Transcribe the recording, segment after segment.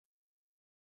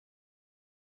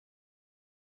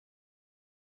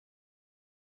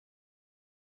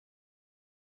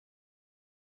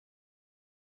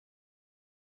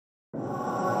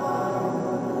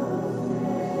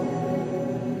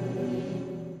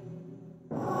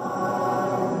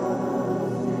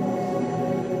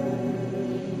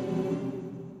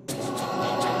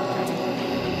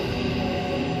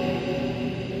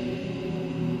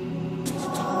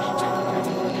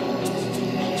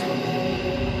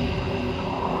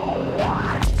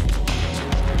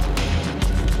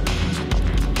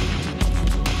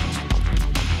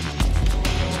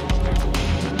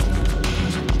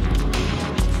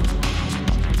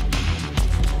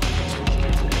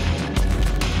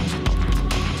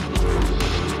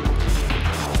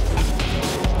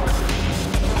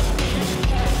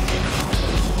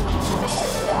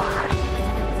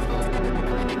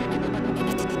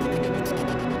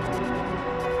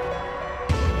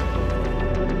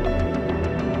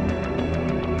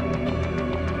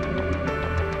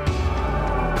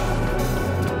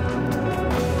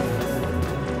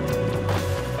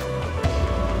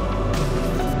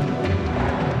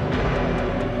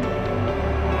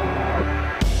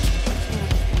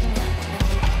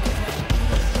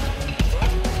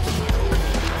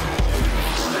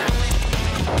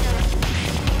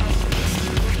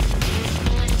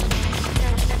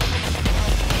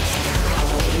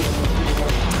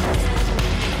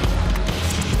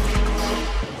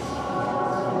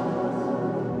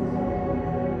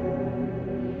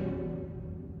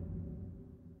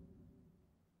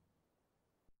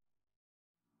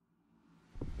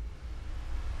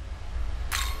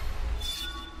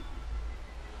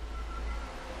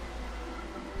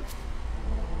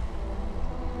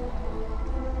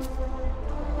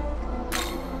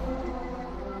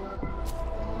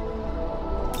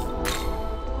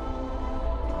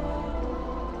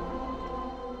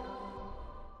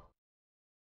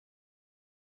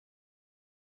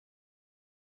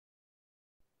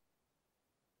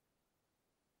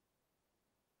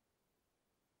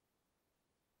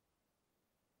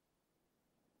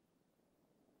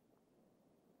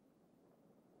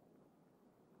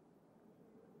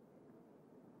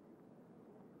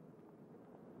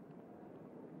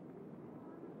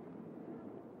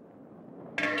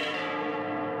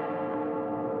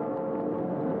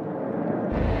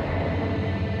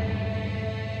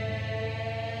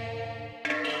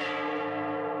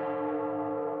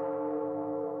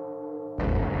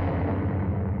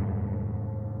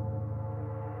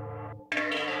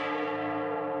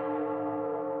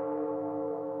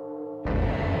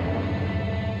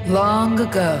Long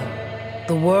ago,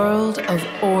 the world of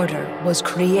order was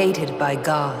created by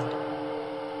God,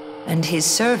 and his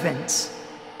servants,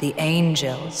 the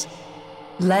angels,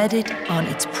 led it on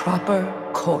its proper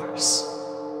course.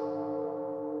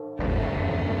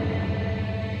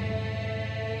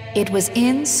 It was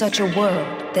in such a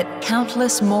world that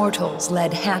countless mortals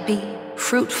led happy,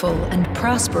 fruitful, and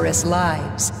prosperous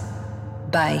lives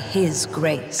by his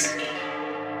grace.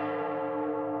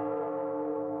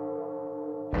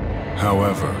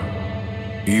 However,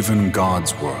 even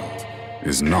God's world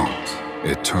is not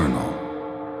eternal.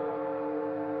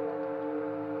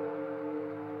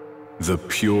 The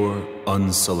pure,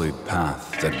 unsullied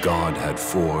path that God had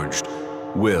forged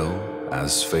will,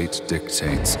 as fate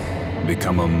dictates,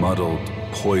 become a muddled,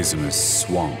 poisonous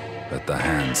swamp at the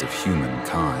hands of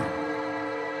humankind.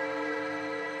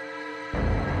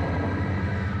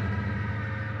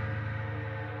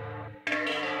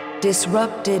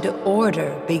 Disrupted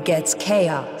order begets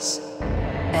chaos,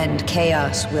 and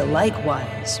chaos will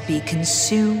likewise be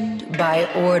consumed by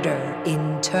order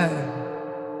in turn.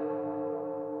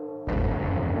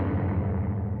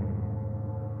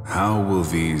 How will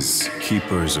these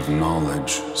keepers of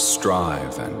knowledge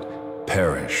strive and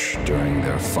perish during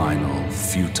their final,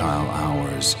 futile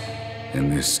hours in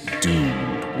this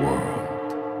doomed world?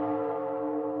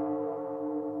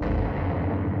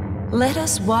 Let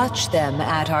us watch them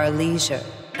at our leisure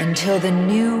until the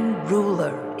new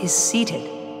ruler is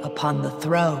seated upon the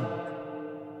throne.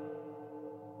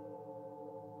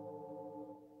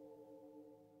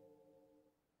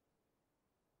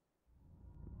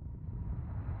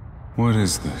 What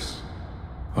is this?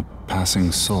 A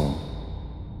passing soul?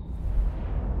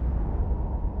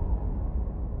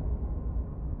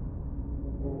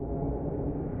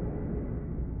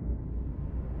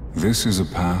 This is a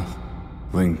path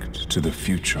linked to the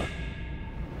future.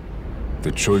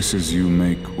 The choices you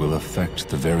make will affect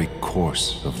the very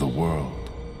course of the world.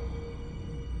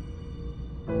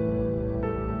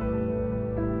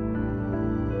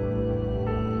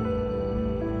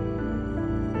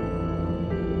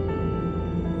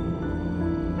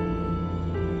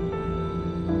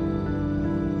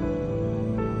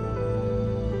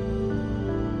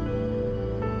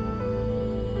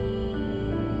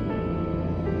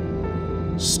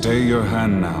 Stay your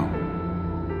hand now.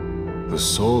 The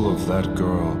soul of that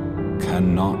girl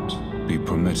cannot be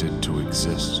permitted to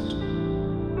exist.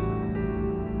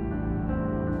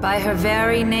 By her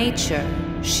very nature,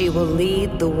 she will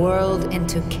lead the world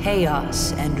into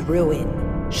chaos and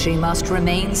ruin. She must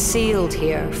remain sealed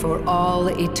here for all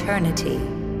eternity.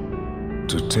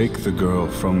 To take the girl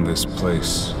from this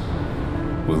place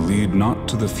will lead not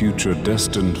to the future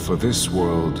destined for this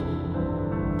world,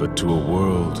 but to a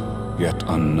world yet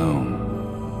unknown.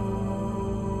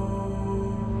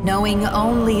 Knowing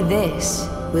only this,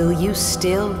 will you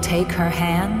still take her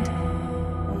hand?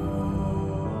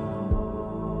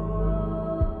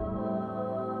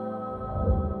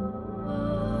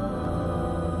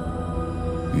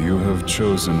 You have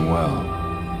chosen well.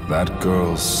 That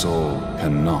girl's soul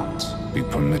cannot be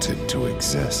permitted to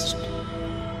exist.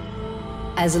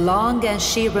 As long as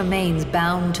she remains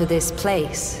bound to this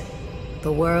place,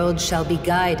 the world shall be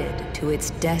guided to its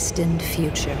destined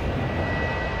future.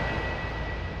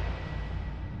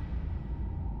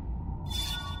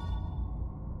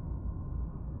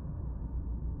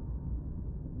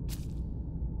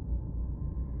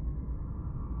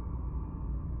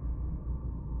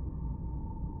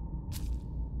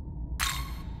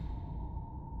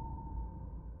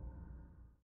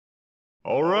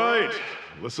 All right,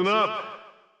 listen up.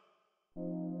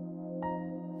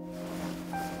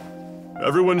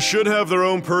 Everyone should have their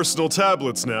own personal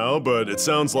tablets now, but it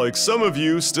sounds like some of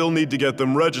you still need to get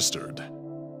them registered.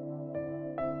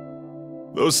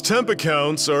 Those temp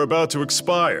accounts are about to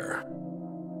expire,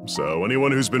 so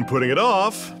anyone who's been putting it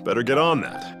off better get on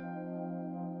that.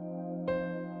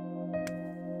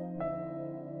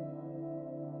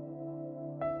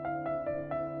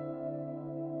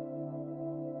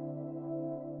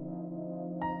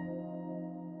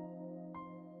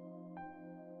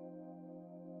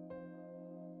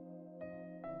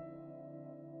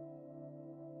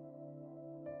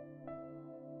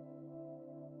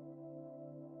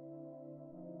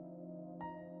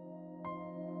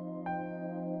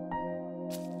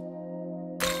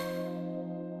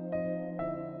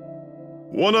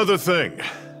 One other thing.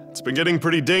 It's been getting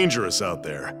pretty dangerous out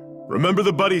there. Remember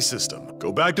the buddy system.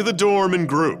 Go back to the dorm in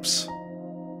groups.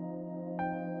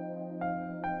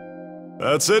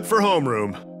 That's it for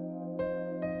homeroom.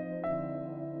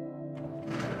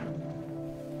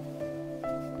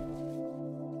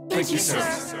 Thank you,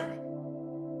 sir.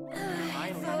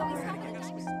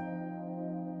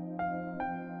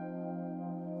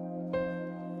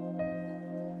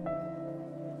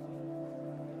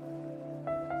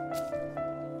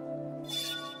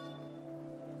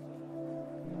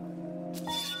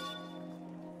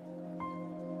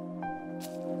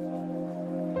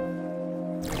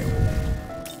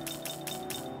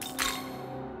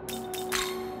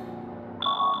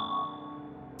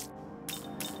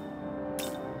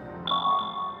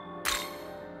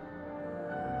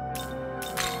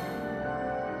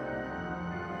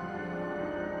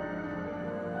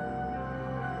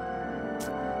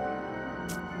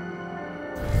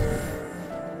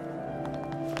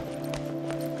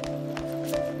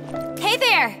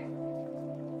 there!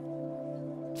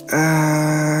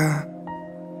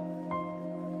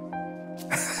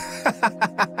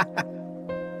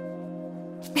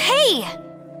 Hey!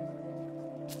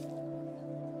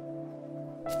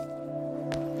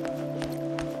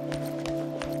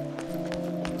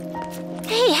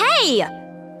 Hey!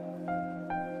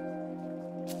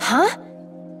 Huh?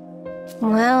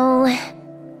 Well...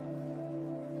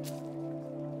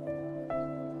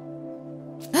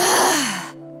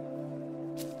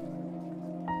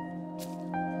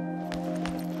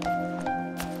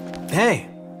 Hey.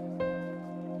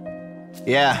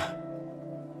 Yeah.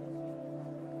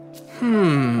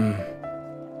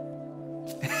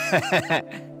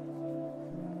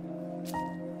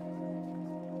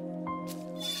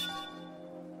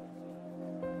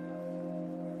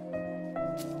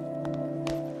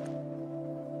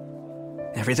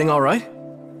 Everything all right?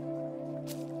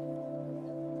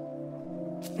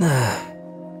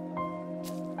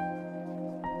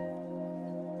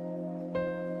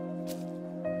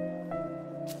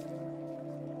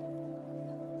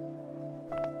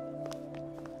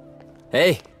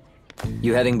 Hey,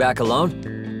 you heading back alone?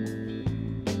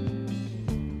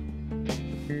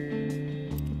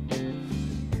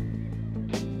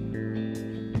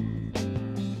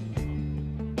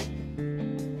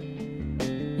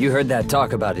 You heard that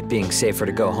talk about it being safer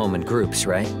to go home in groups,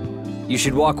 right? You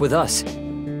should walk with us.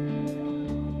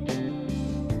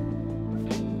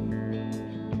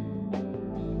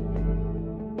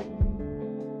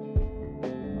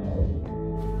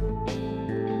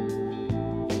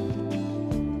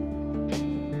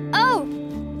 Oh!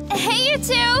 Hey, you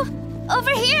two!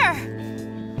 Over here!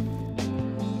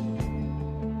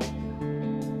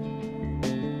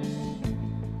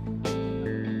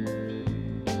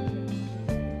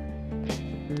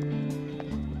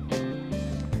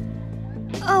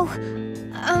 Oh,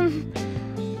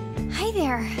 hi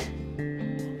there.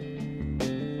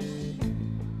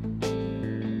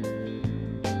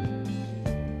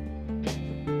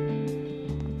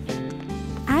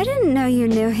 I didn't know you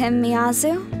knew him,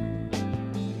 Miyazu.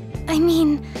 I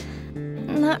mean,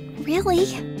 not really.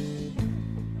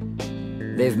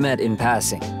 They've met in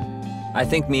passing. I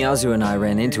think Miyazu and I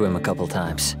ran into him a couple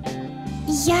times.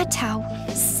 Yeah, Tao.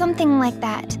 Something like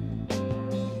that.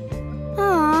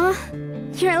 Aw,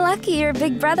 you're lucky your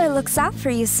big brother looks out for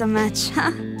you so much,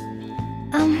 huh?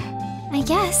 I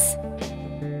guess.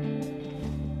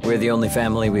 We're the only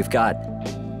family we've got.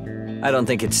 I don't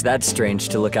think it's that strange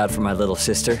to look out for my little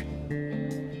sister.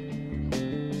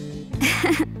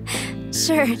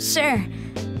 Sure.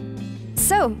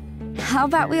 So, how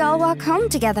about we all walk home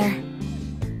together?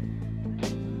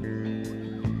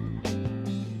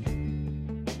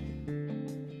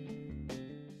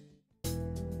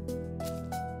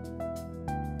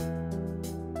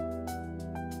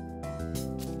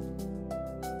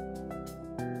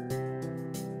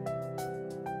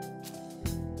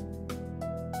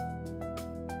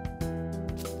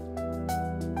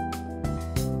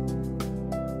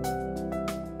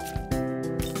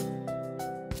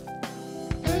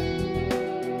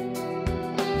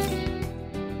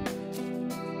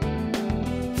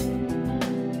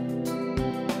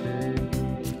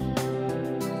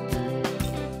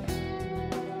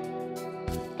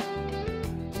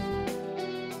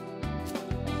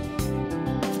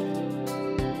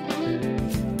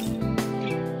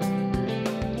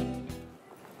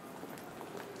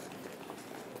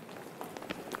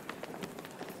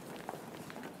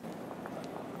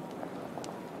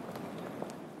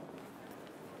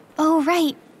 Oh,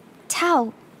 right.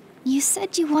 Tao, you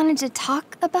said you wanted to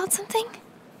talk about something?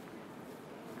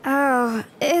 Oh,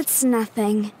 it's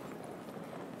nothing.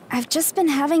 I've just been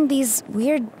having these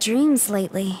weird dreams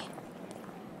lately.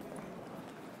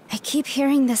 I keep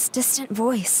hearing this distant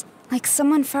voice, like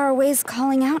someone far away's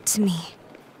calling out to me.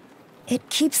 It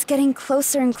keeps getting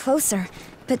closer and closer,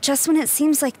 but just when it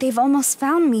seems like they've almost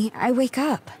found me, I wake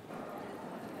up.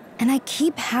 And I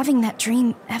keep having that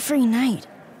dream every night.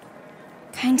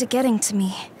 Kinda getting to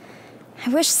me. I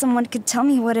wish someone could tell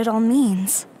me what it all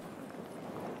means.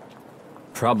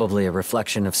 Probably a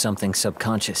reflection of something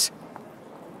subconscious.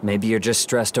 Maybe you're just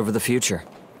stressed over the future.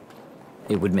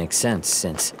 It would make sense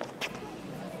since...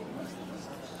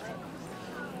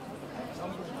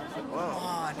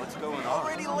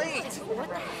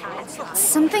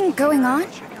 Something going on?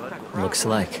 Looks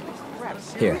like.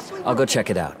 Here, I'll go check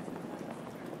it out.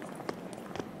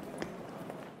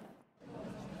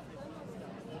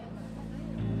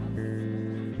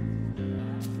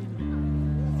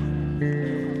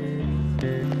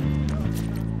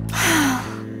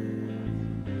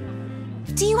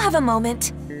 Do you have a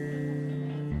moment?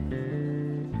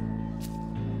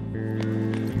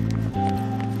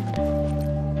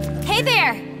 Hi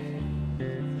there!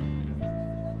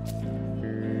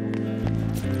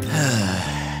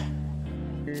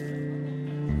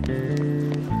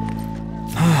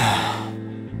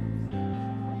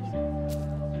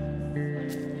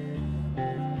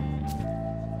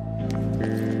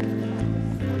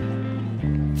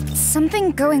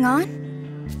 Something going on?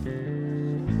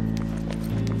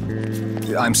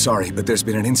 I'm sorry, but there's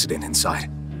been an incident inside.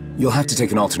 You'll have to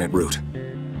take an alternate route.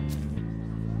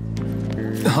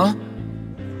 Huh?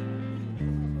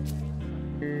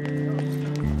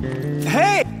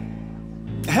 Hey!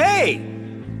 Hey!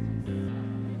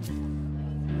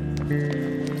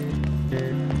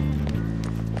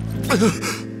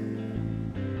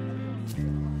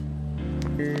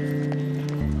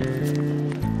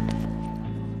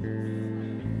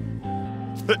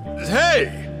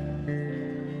 Hey!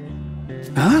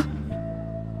 Huh?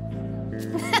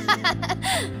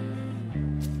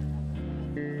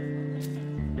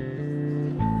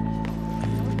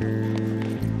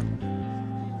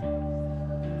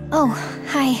 Oh,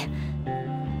 hi.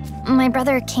 My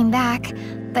brother came back,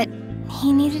 but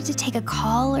he needed to take a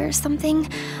call or something.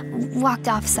 Walked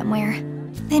off somewhere.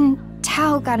 Then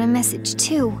Tao got a message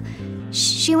too.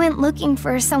 She went looking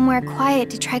for somewhere quiet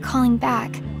to try calling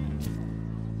back.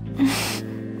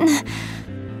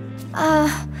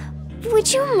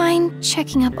 Would you mind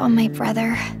checking up on my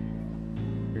brother?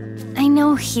 I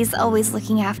know he's always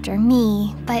looking after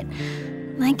me, but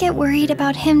I get worried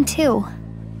about him too.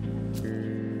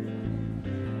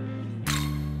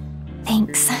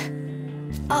 Thanks.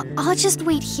 I'll just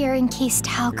wait here in case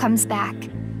Tao comes back.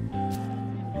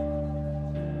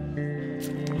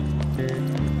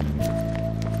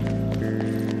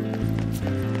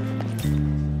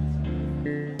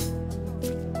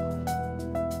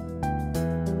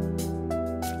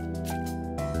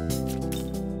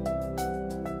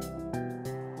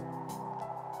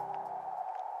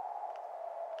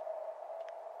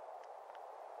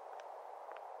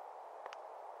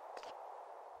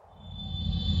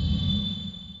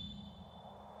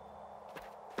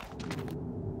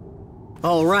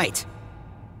 All right.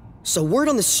 So word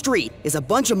on the street is a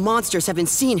bunch of monsters have been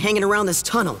seen hanging around this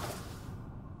tunnel.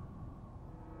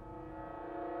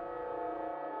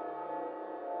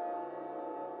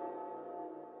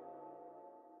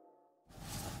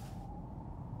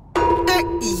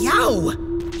 Yow!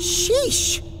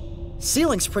 Sheesh!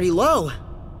 Ceiling's pretty low.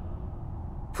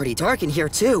 Pretty dark in here,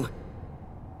 too.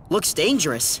 Looks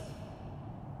dangerous.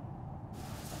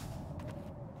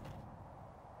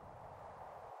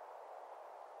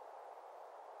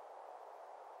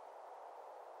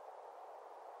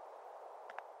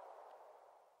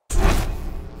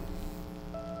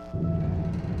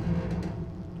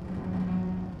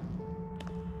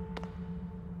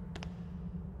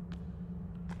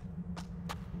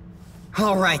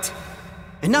 All right.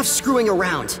 Enough screwing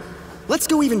around. Let's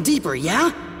go even deeper,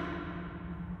 yeah?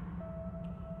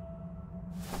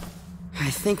 I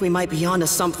think we might be onto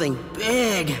something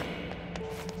big.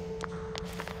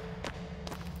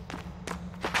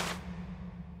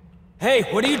 Hey,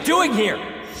 what are you doing here?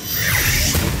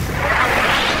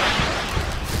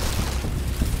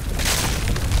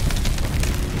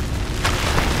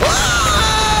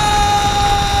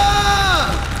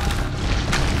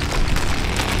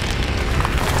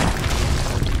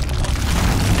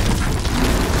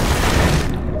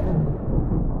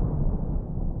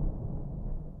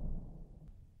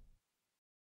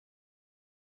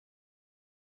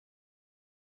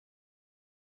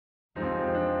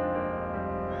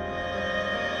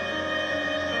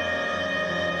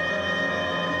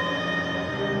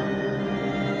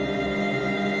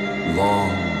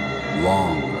 Long,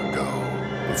 long ago,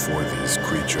 before these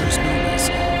creatures known as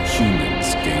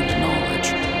humans gained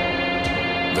knowledge,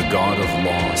 the god of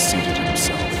law seated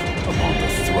himself upon the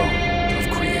throne of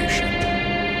creation.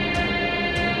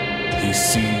 He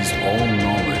seized all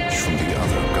knowledge from the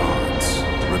other gods,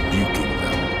 rebuking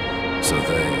them, so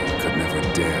they could never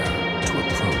dare to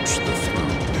approach the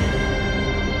throne.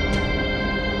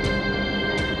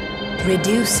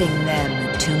 Reducing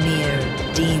them to mere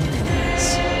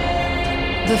demons.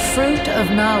 The fruit of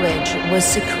knowledge was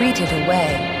secreted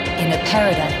away in a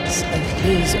paradise of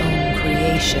his own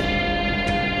creation.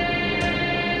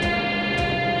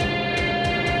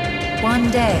 One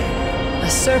day, a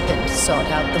serpent sought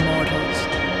out the mortals,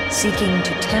 seeking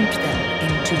to tempt them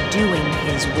into doing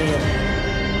his will.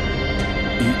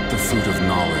 Eat the fruit of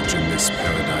knowledge in this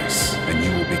paradise, and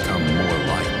you will become more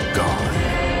like God.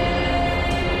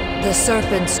 The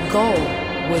serpent's goal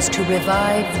was to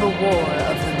revive the war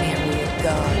of the myriad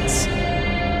gods.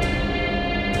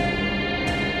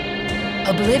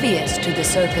 Oblivious to the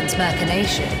serpent's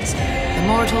machinations, the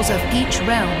mortals of each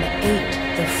realm ate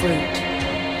the fruit,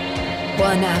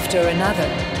 one after another,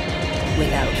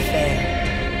 without fail.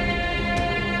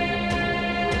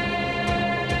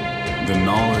 The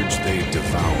knowledge they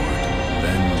devoured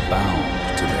then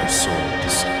bound to their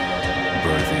souls,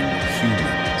 birthing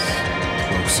humans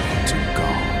closer to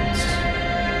gods.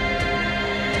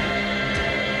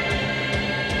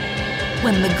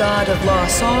 When the god of law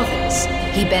saw this,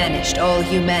 he banished all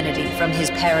humanity from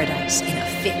his paradise in a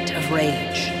fit of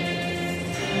rage.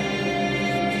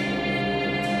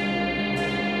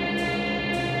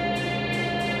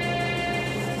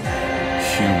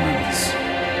 Humans,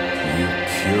 you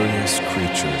curious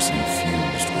creatures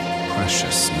infused with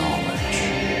precious knowledge.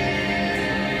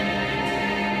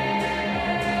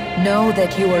 Know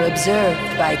that you are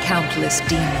observed by countless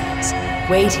demons,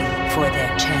 waiting for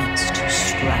their chance to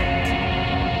strike.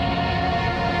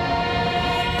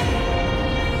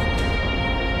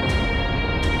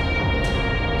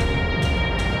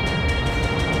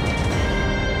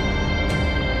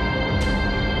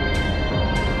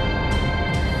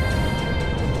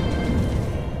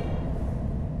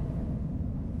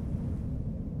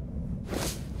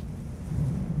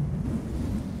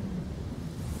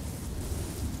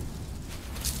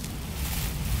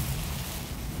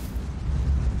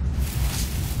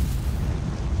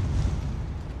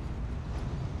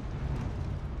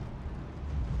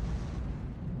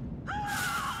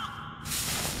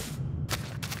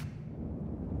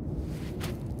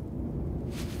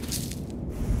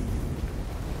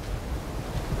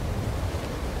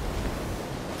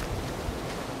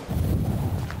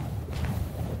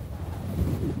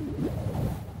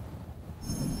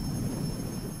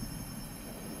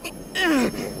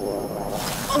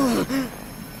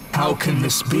 How can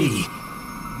this be?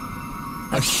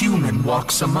 A human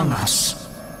walks among us.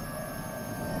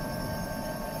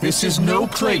 This is no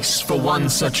place for one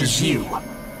such as you.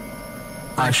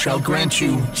 I shall grant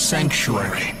you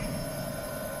sanctuary.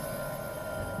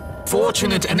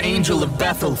 Fortunate an angel of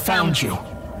Bethel found you.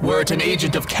 Were it an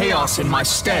agent of chaos in my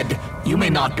stead, you may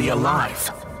not be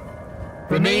alive.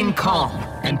 Remain calm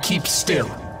and keep still.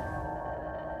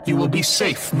 You will be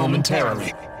safe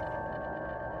momentarily.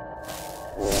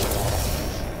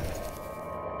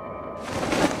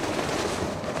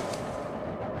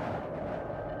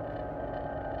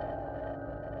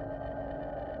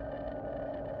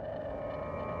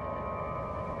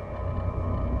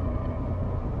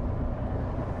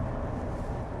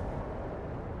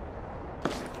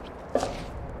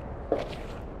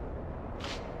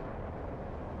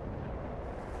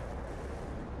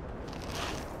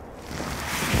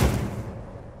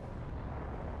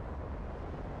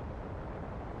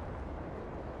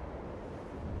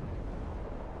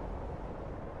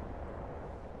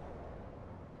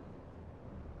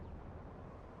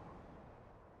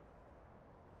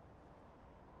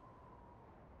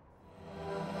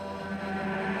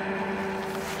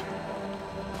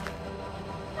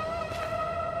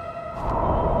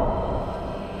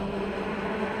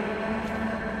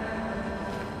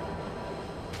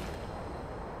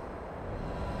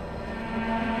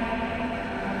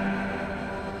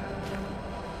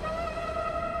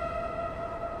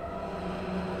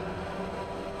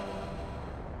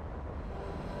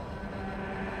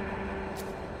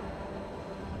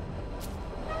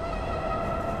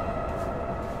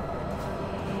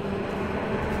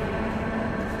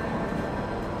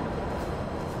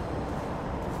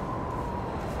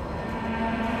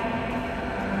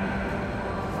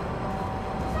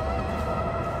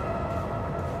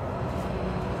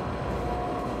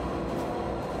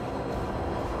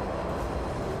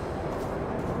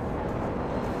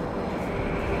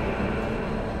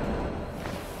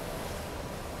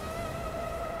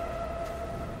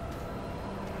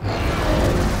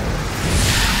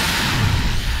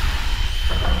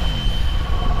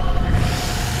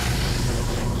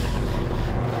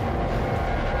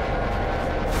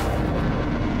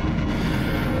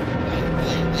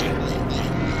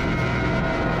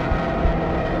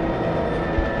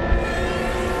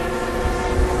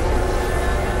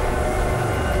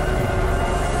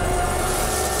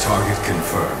 Target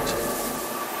confirmed.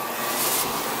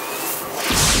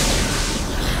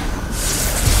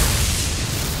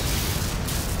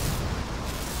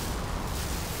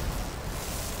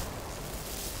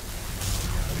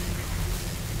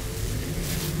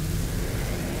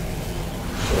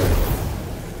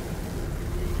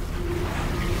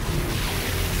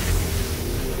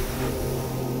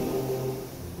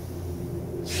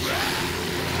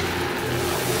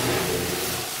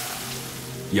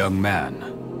 Young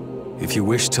man, if you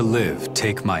wish to live,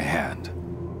 take my hand.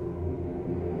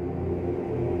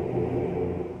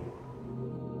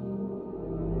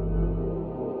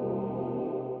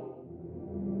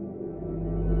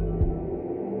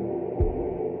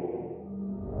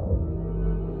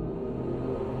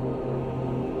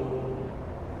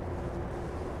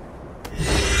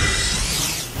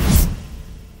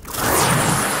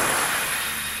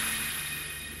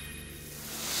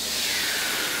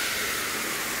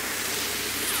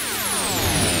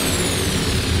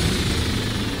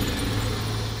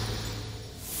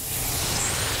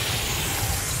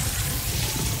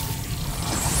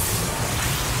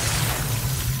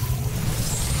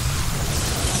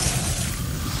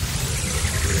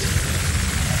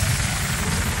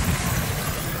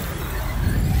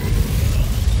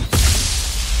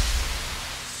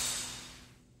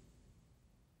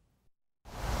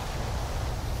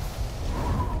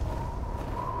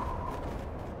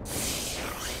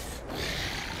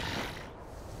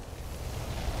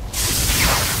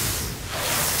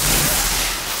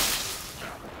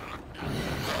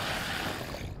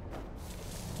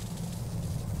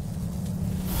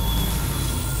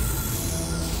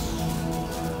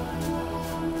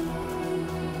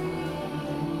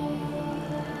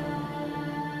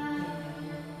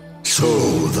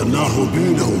 the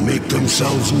Nahobino make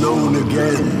themselves known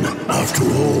again after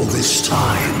all this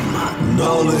time.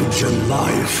 Knowledge and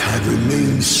life had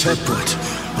remained separate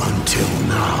until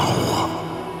now.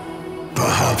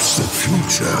 Perhaps the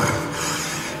future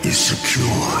is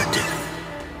secured.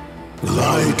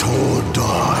 Light or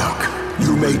dark,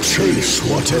 you may chase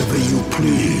whatever you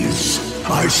please.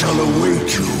 I shall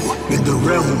await you in the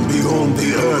realm beyond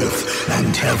the earth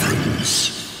and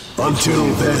heavens. Until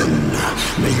then,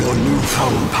 may your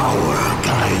newfound power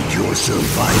guide your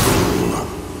survival.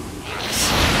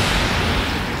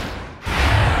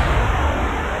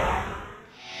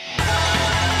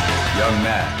 Young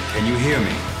man, can you hear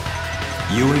me?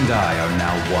 You and I are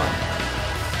now one.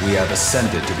 We have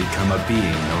ascended to become a being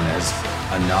known as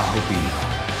a Nahobino.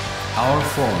 Our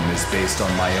form is based on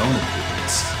my own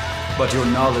appearance, but your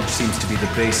knowledge seems to be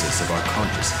the basis of our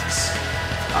consciousness.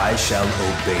 I shall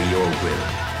obey your will.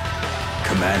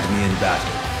 Command me in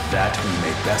battle, that we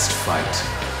may best fight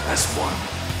as one.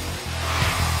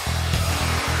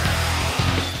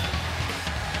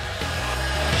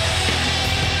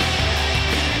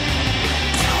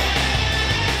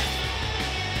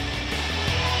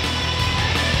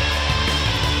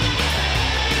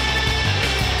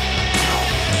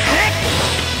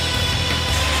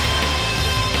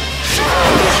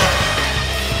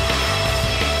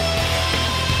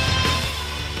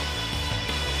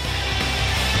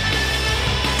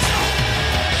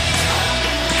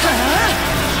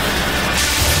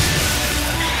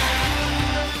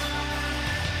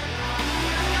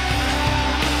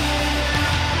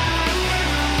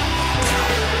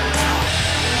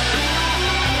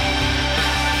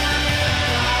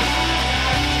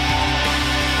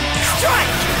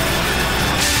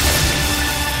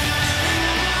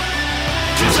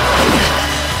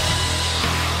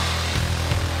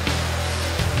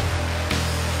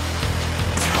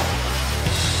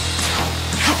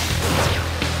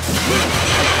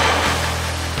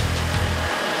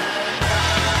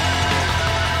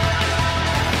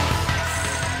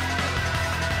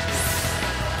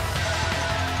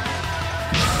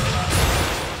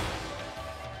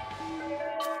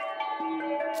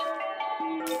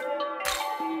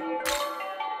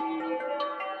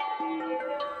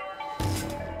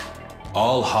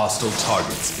 All hostile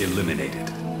targets eliminated.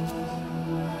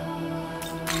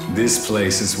 This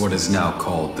place is what is now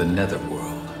called the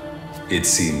Netherworld. It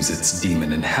seems its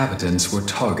demon inhabitants were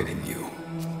targeting you.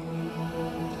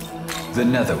 The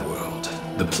Netherworld,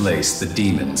 the place the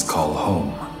demons call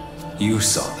home. You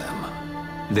saw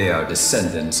them. They are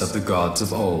descendants of the gods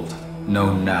of old,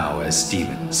 known now as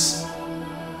demons.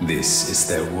 This is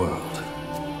their world.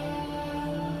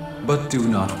 But do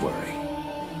not worry.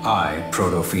 I,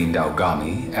 Proto-Fiend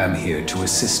Aogami, am here to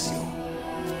assist you.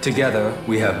 Together,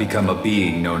 we have become a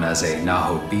being known as a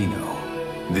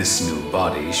Nahobino. This new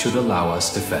body should allow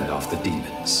us to fend off the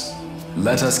demons.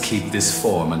 Let us keep this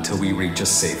form until we reach a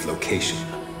safe location.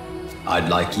 I'd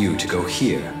like you to go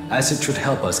here, as it should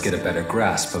help us get a better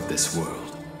grasp of this world.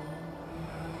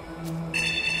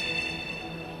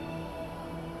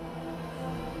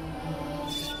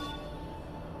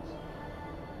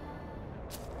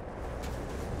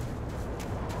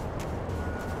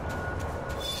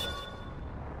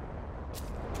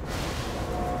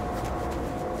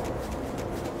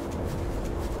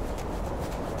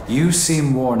 You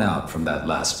seem worn out from that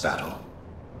last battle.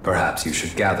 Perhaps you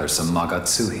should gather some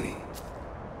Magatsuhi.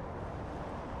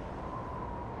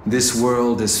 This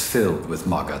world is filled with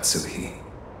Magatsuhi.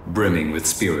 Brimming with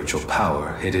spiritual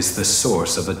power, it is the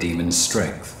source of a demon's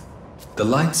strength. The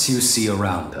lights you see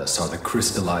around us are the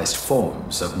crystallized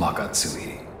forms of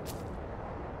Magatsuhi.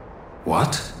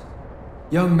 What?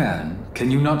 Young man,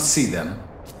 can you not see them?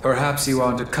 Perhaps you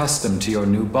aren't accustomed to your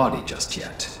new body just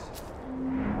yet.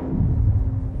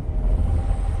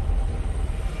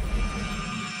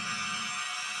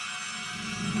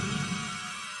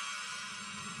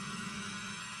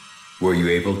 Were you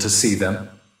able to see them?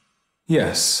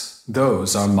 Yes,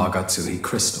 those are Magatsuhi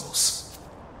crystals.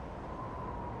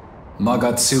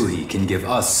 Magatsuhi can give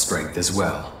us strength as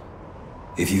well.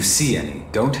 If you see any,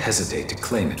 don't hesitate to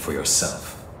claim it for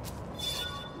yourself.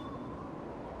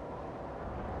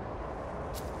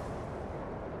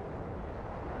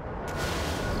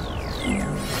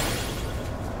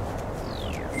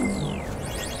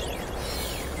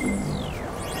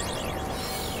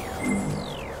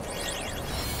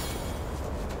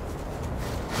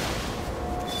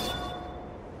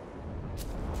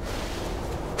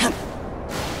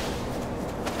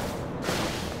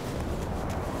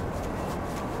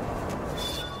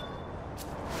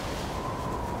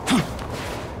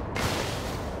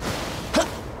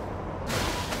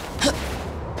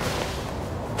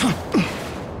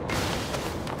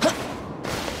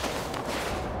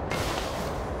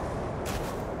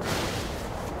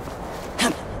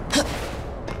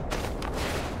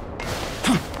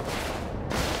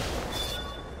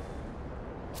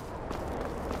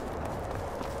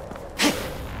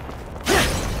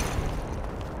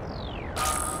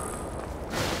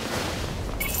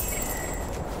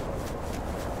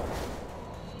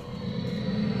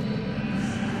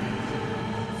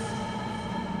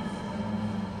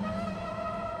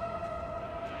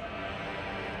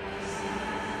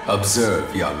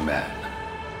 Observe, young man.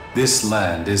 This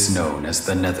land is known as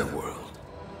the Netherworld.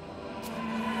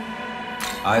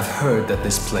 I've heard that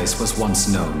this place was once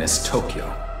known as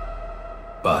Tokyo,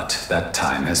 but that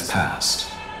time has passed.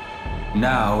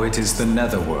 Now it is the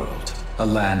Netherworld, a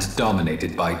land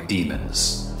dominated by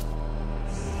demons.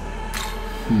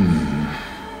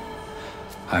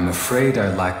 I'm afraid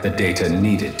I lack the data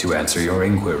needed to answer your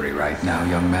inquiry right now,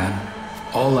 young man.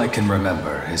 All I can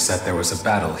remember is that there was a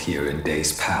battle here in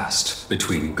days past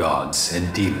between gods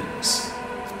and demons.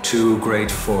 Two great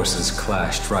forces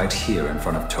clashed right here in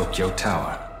front of Tokyo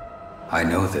Tower. I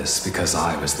know this because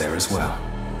I was there as well.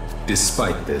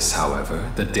 Despite this, however,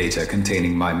 the data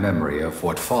containing my memory of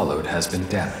what followed has been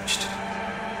damaged.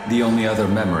 The only other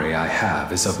memory I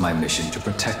have is of my mission to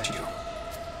protect you.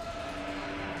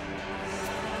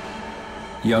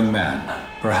 Young man,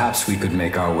 perhaps we could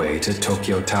make our way to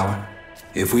Tokyo Tower?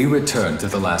 If we return to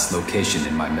the last location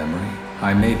in my memory,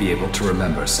 I may be able to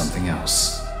remember something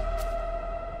else.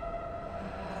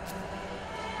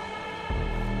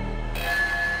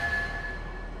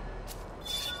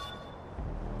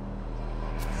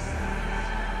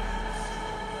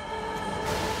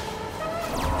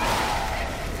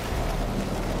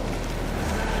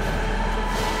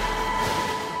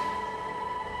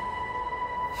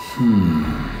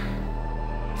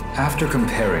 After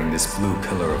comparing this blue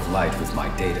pillar of light with my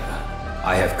data,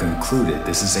 I have concluded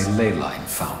this is a ley line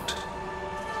fount.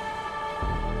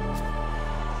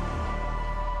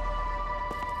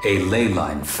 A ley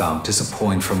line fount is a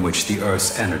point from which the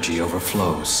Earth's energy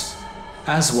overflows.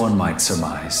 As one might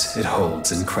surmise, it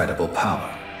holds incredible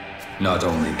power. Not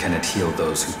only can it heal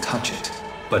those who touch it,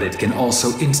 but it can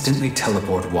also instantly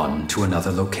teleport one to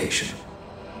another location.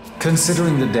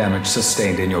 Considering the damage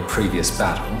sustained in your previous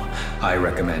battle, I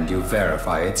recommend you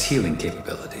verify its healing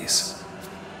capabilities.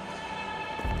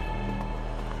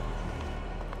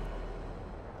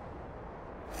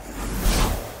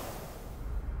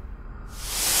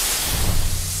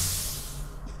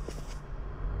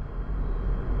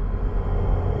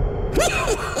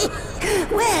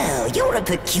 Well, you're a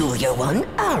peculiar one,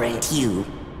 aren't you?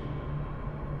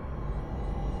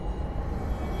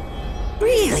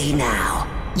 Really now?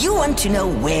 You want to know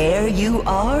where you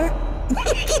are?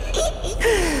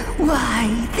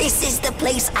 Why, this is the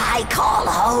place I call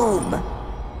home.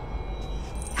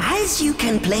 As you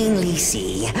can plainly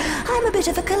see, I'm a bit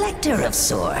of a collector of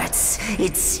sorts.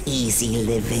 It's easy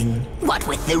living. What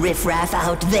with the riffraff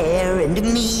out there and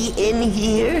me in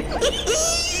here.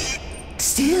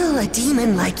 Still, a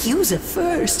demon like you's a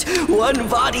first. One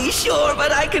body, sure,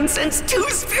 but I can sense two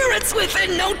spirits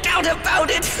within, no doubt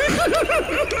about it.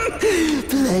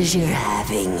 Pleasure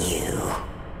having you.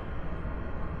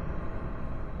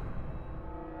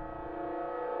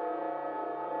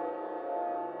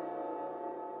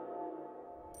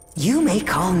 You may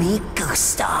call me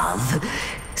Gustav.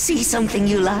 See something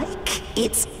you like?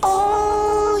 It's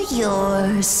all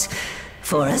yours.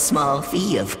 For a small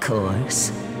fee, of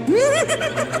course.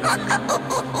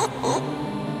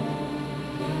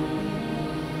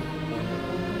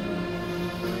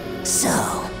 So,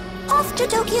 off to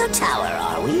Tokyo Tower,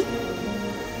 are we?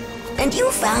 And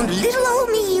you found little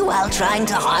old me while trying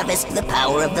to harvest the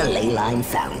power of the ley line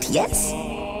fount, yes?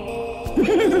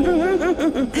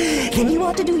 Then you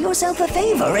ought to do yourself a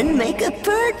favor and make a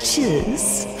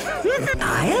purchase.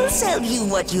 I'll sell you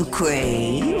what you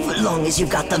crave, long as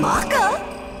you've got the Macha.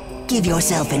 Give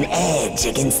yourself an edge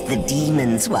against the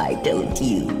demons, why don't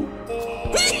you?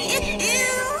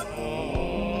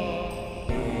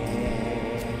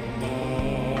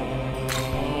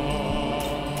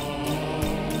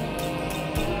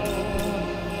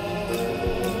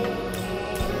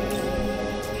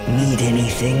 Need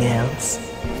anything else?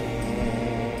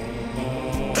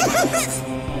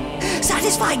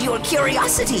 Satisfied your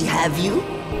curiosity, have you?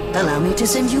 Allow me to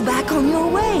send you back on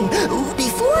your way.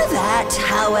 Before that,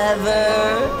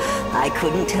 however, I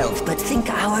couldn't help but think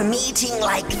our meeting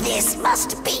like this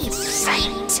must be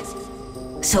fate.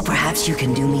 So perhaps you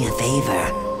can do me a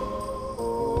favor.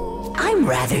 I'm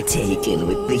rather taken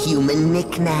with the human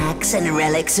knickknacks and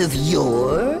relics of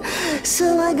yore,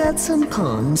 so I got some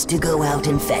pawns to go out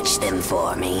and fetch them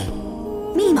for me.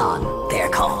 Miman, they're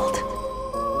called.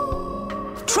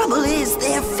 Trouble is,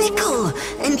 they're fickle,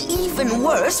 and even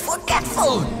worse,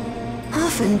 forgetful.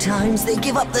 Oftentimes, they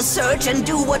give up the search and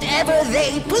do whatever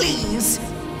they please.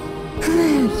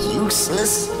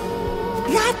 Useless.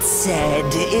 That said,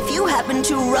 if you happen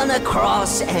to run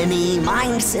across any,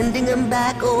 mind sending them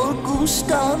back old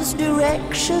Gustav's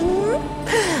direction?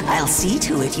 I'll see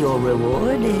to it you're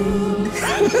rewarded.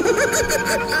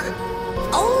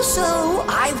 Also,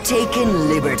 I've taken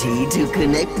liberty to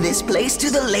connect this place to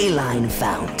the leyline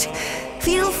fount.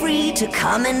 Feel free to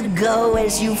come and go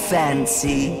as you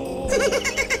fancy.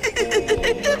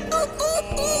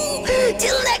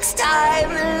 Till next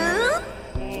time.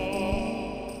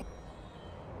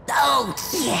 Oh,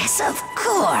 yes, of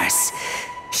course.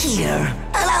 Here,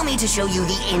 allow me to show you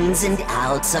the ins and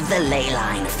outs of the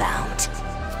leyline fount.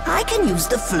 I can use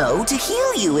the flow to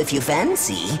heal you if you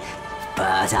fancy,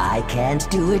 but I can't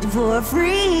do it for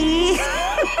free.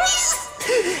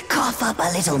 Cough up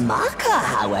a little Macha,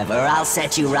 however, I'll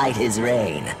set you right his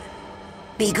reign.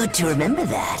 Be good to remember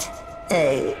that,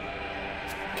 eh?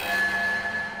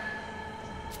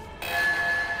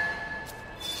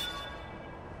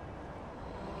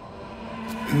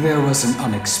 There was an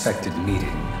unexpected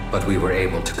meeting, but we were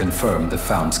able to confirm the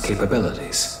Fount's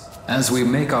capabilities. As we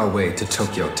make our way to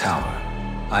Tokyo Tower,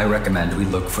 I recommend we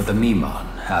look for the Miman,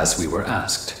 as we were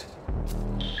asked.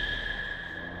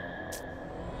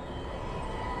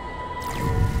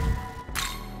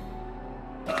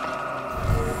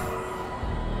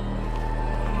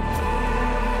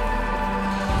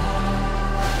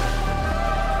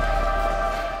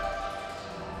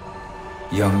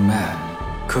 Young man,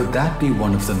 could that be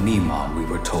one of the Miman we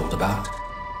were told about?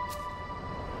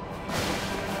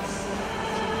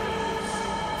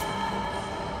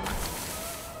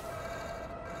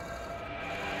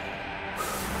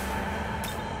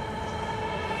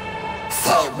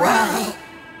 Farewell.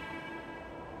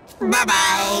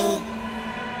 Bye-bye.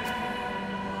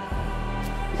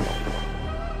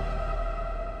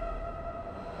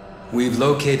 We've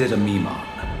located a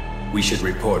Miman. We should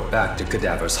report back to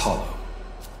Cadaver's Hollow.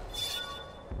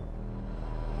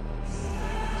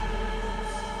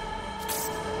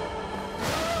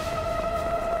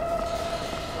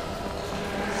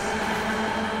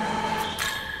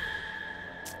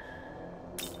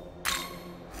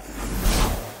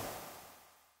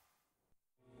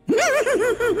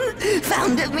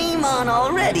 Found a Miman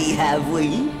already, have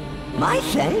we? My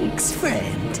thanks,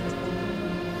 friend.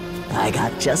 I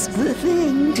got just the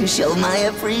thing to show my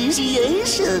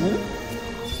appreciation.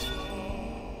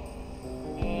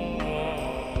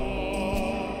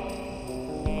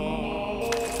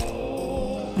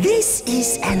 This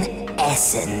is an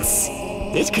essence.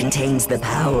 It contains the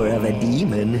power of a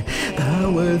demon,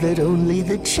 power that only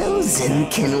the chosen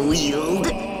can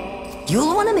wield.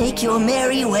 You'll want to make your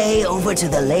merry way over to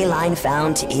the leyline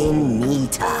fount in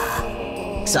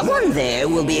Mita. Someone there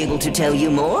will be able to tell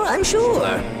you more, I'm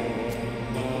sure.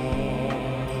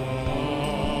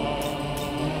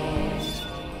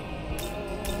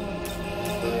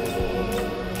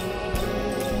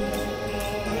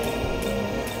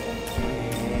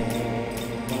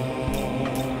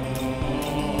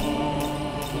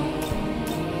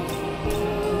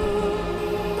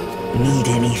 Need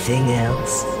anything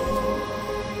else?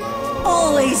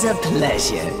 Always a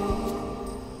pleasure.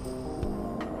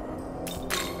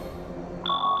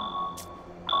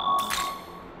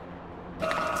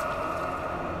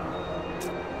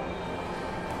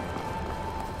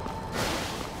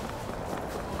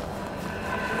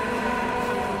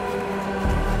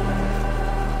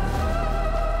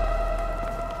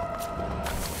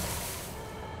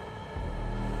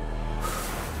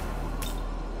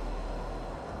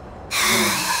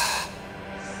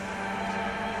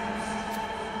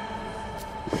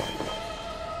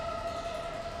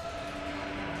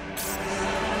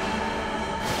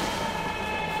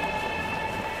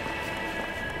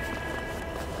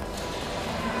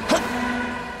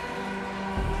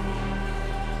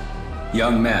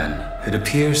 Young man, it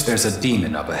appears there's a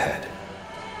demon up ahead.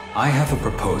 I have a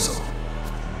proposal.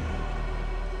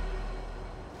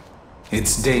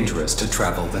 It's dangerous to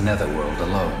travel the Netherworld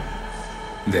alone.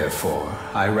 Therefore,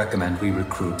 I recommend we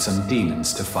recruit some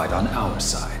demons to fight on our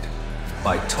side.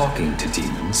 By talking to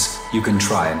demons, you can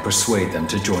try and persuade them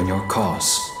to join your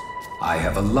cause. I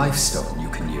have a life stone you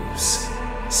can use.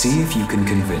 See if you can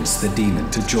convince the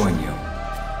demon to join you.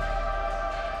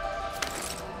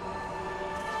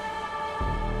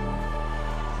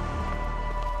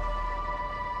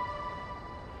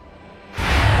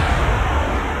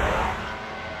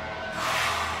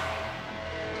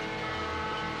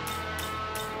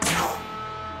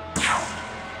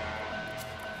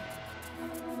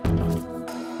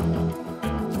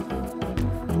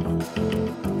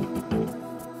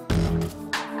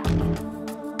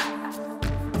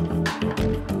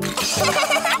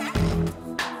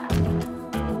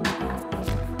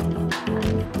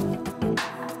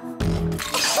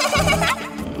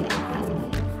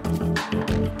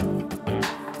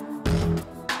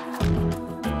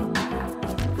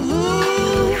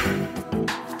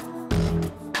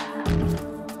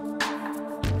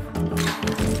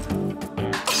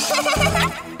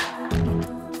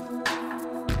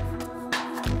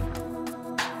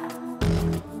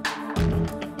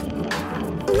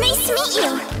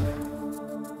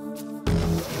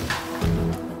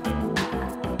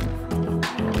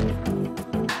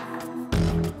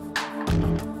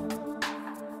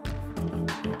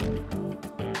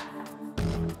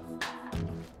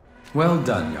 Well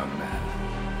done, young man.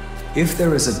 If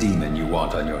there is a demon you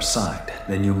want on your side,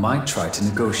 then you might try to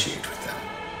negotiate with them.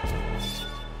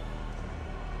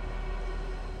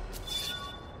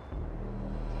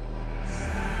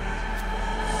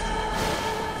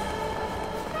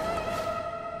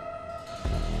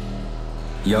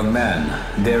 Young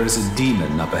man, there is a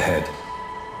demon up ahead.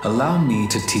 Allow me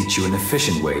to teach you an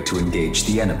efficient way to engage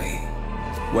the enemy.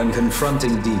 When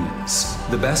confronting demons,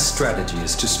 the best strategy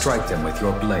is to strike them with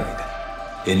your blade.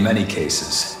 In many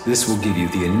cases, this will give you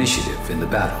the initiative in the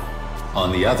battle.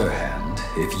 On the other hand,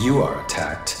 if you are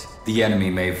attacked, the enemy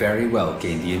may very well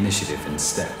gain the initiative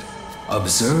instead.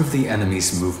 Observe the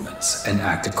enemy's movements and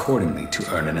act accordingly to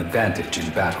earn an advantage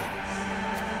in battle.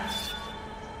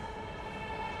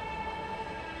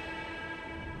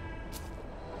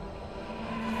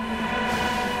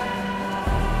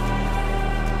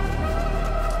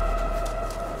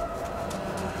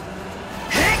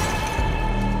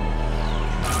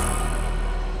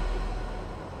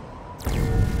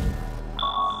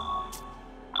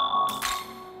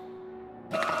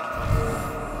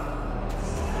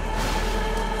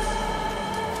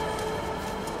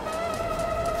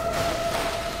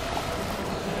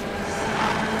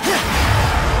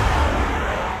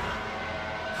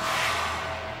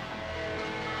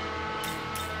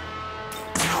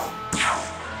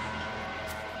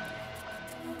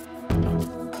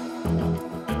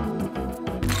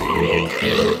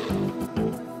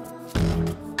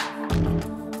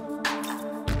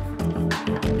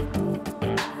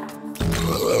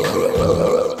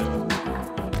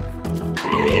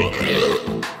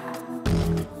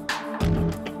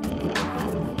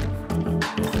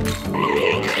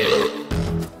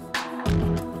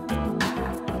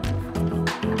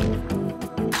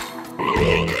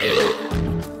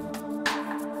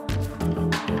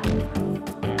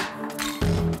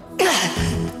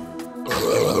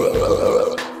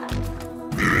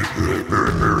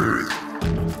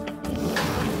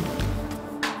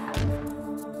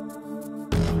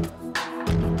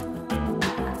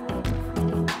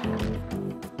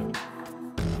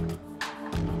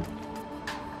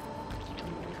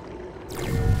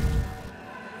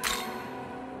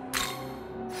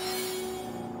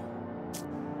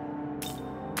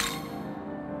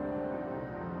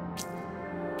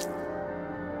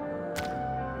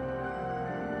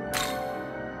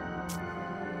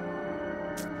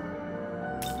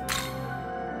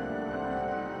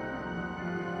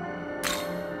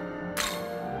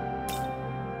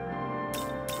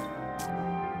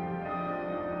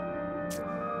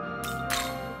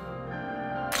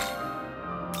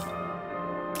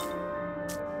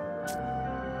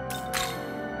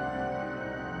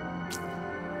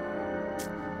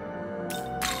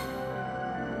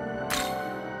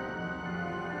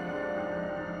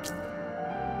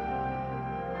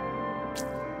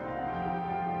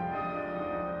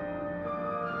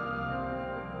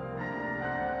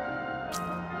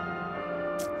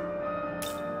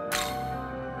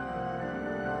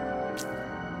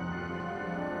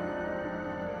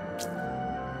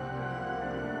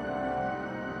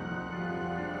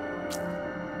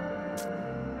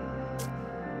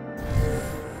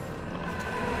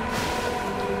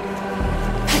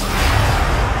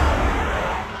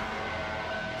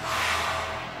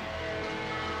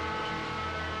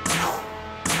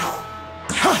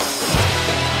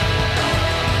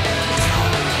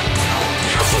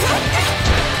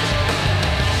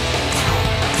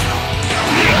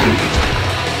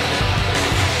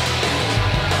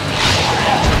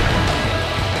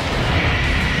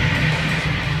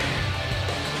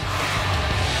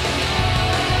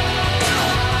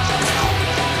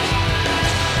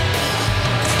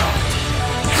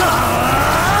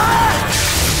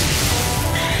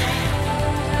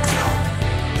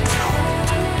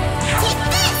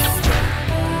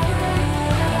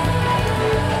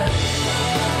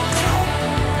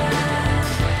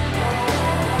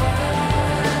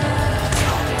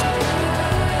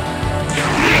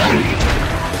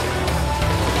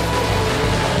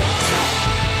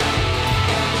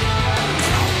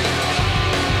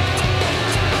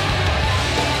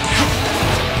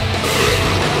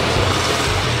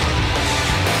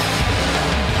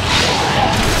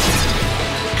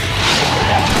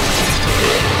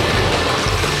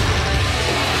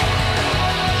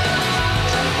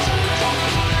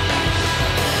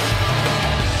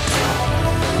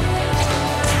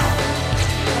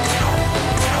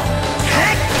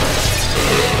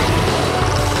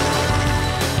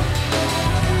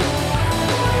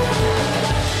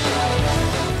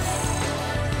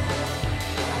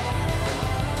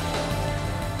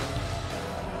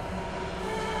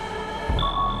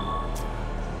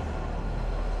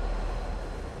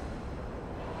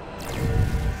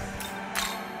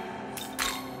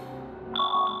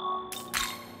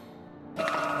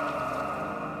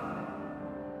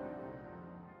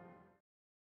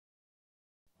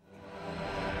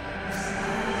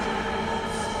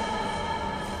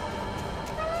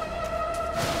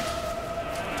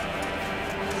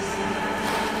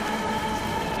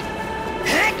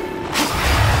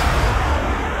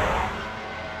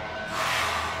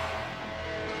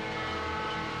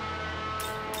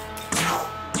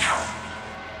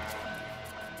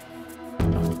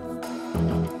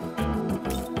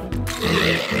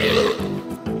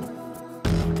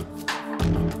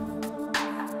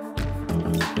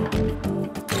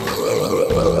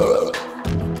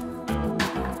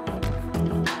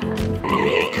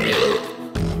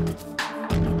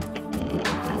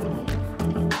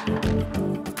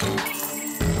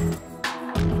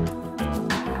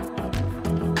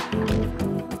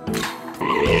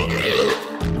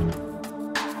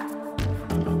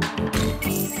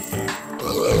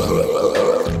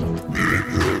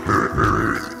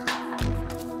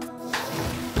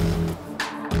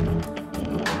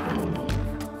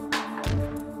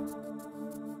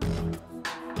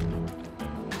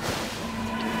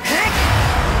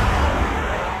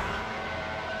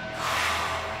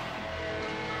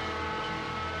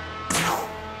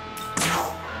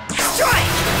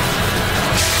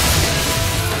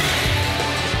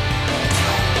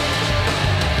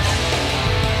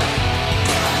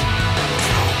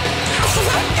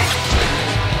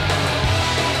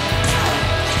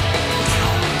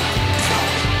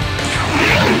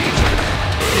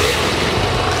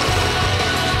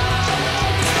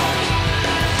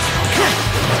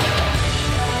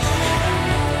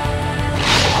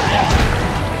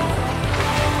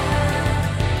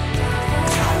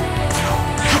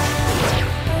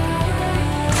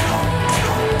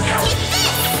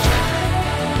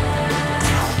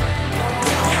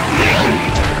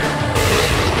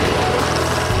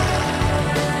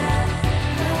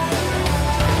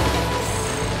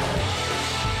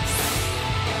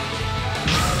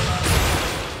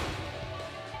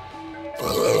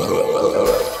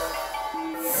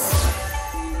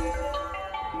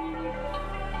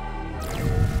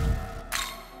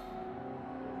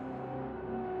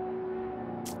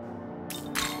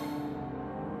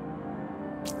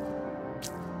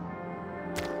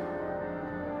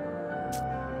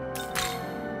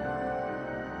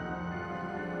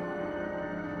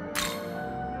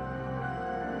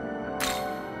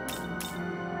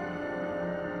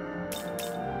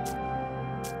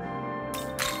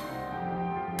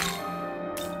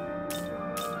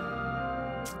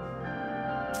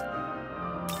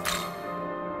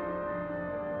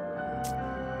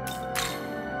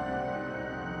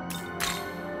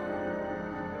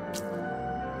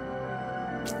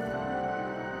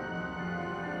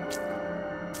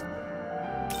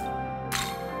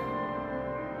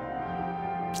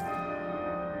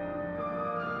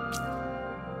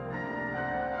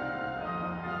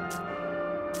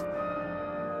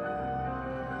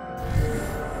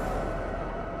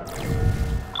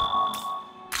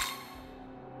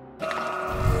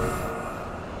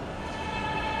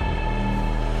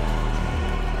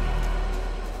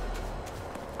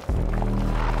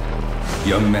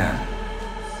 Young man.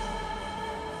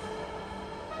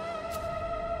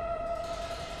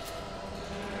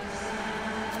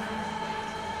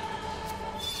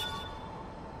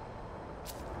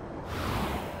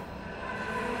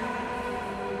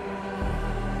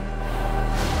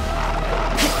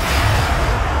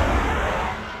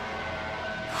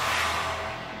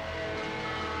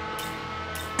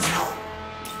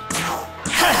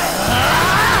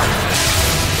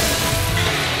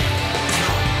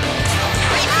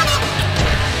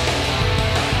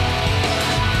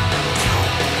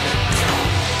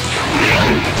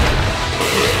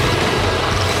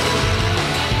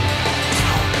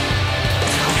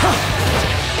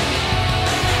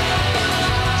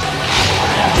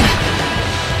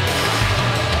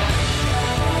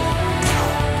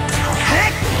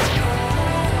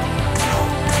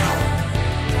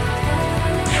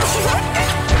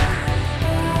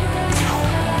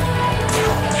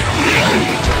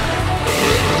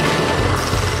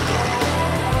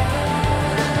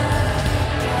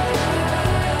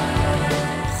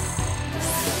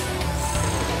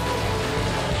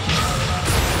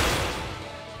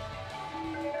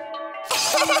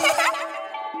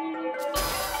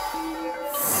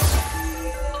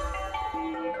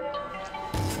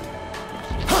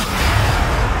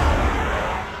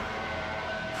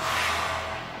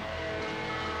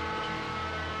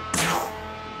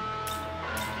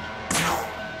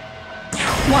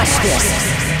 Watch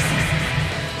this.